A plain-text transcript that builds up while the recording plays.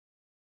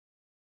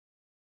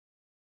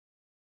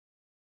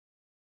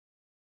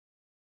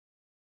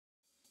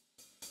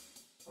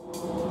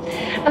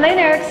Elaine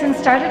Erickson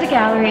started a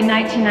gallery in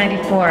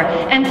 1994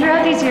 and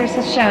throughout these years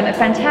has shown a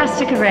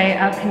fantastic array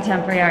of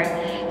contemporary art.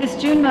 This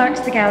June marks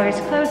the gallery's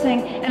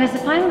closing, and as the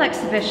final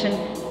exhibition,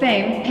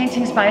 Fame,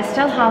 Paintings by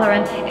Estelle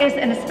Holleran, is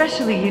an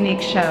especially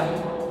unique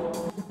show.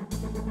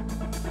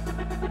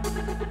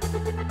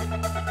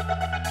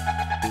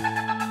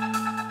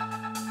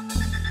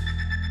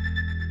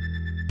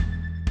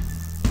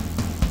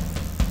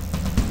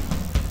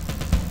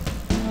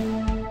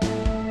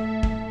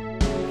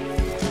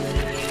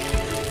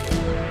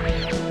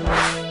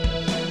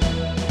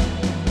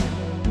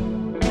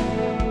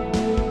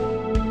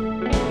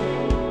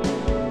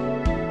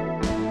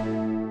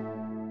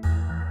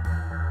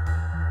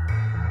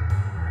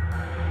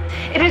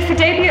 It is the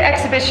debut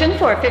exhibition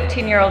for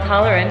 15-year-old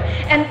Holleran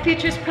and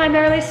features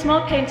primarily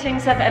small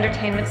paintings of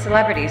entertainment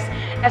celebrities.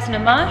 As an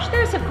homage,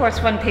 there's of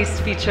course one piece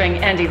featuring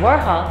Andy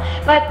Warhol,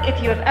 but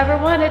if you have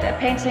ever wanted a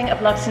painting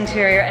of Lux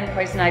Interior and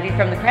Poison Ivy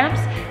from the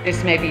Cramps,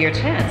 this may be your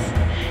chance.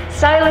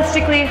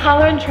 Stylistically,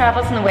 Holleran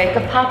travels in the wake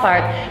of pop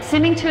art,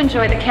 seeming to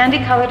enjoy the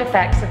candy-colored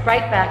effects of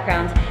bright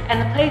backgrounds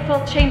and the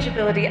playful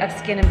changeability of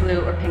skin in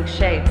blue or pink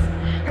shades.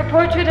 Her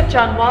portrait of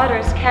John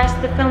Waters cast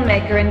the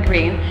filmmaker in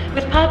green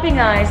with popping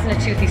eyes and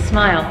a toothy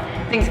smile.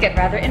 Things get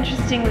rather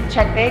interesting with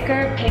Chet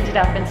Baker painted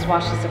up in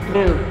swashes of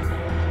blue.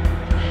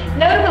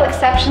 Notable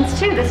exceptions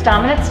to this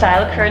dominant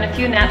style occur in a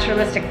few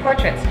naturalistic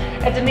portraits.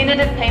 A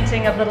diminutive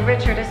painting of Little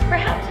Richard is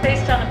perhaps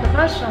based on a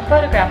promotional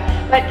photograph,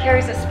 but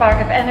carries a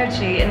spark of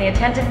energy in the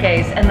attentive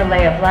gaze and the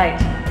lay of light.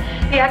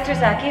 The actor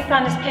Zac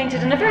Efron is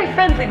painted in a very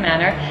friendly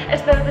manner,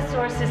 as though the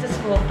source is a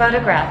school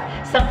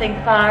photograph, something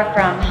far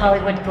from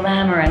Hollywood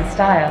glamour and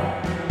style.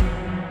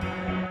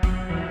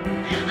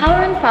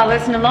 Holleran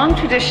follows in a long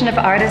tradition of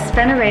artists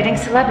venerating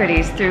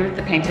celebrities through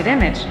the painted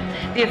image.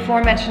 The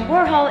aforementioned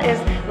Warhol is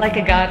like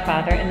a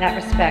godfather in that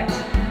respect.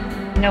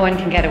 No one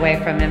can get away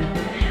from him.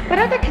 But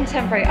other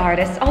contemporary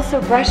artists,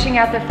 also brushing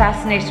out their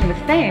fascination with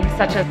fame,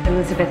 such as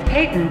Elizabeth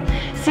Peyton,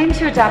 seem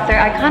to adopt their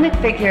iconic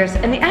figures,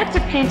 and the act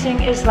of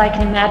painting is like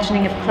an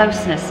imagining of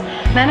closeness,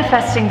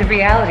 manifesting the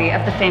reality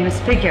of the famous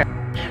figure.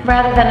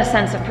 Rather than a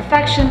sense of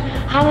perfection,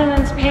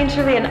 Holleran's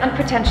painterly and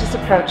unpretentious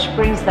approach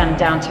brings them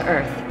down to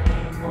earth.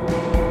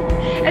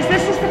 As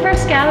this is the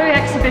first gallery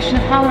exhibition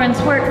of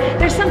Holleran's work,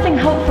 there's something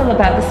hopeful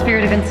about the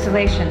spirit of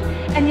installation.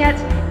 And yet,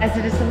 as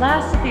it is the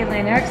last at the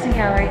Elaine Erickson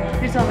Gallery,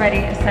 there's already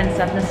a sense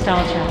of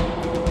nostalgia.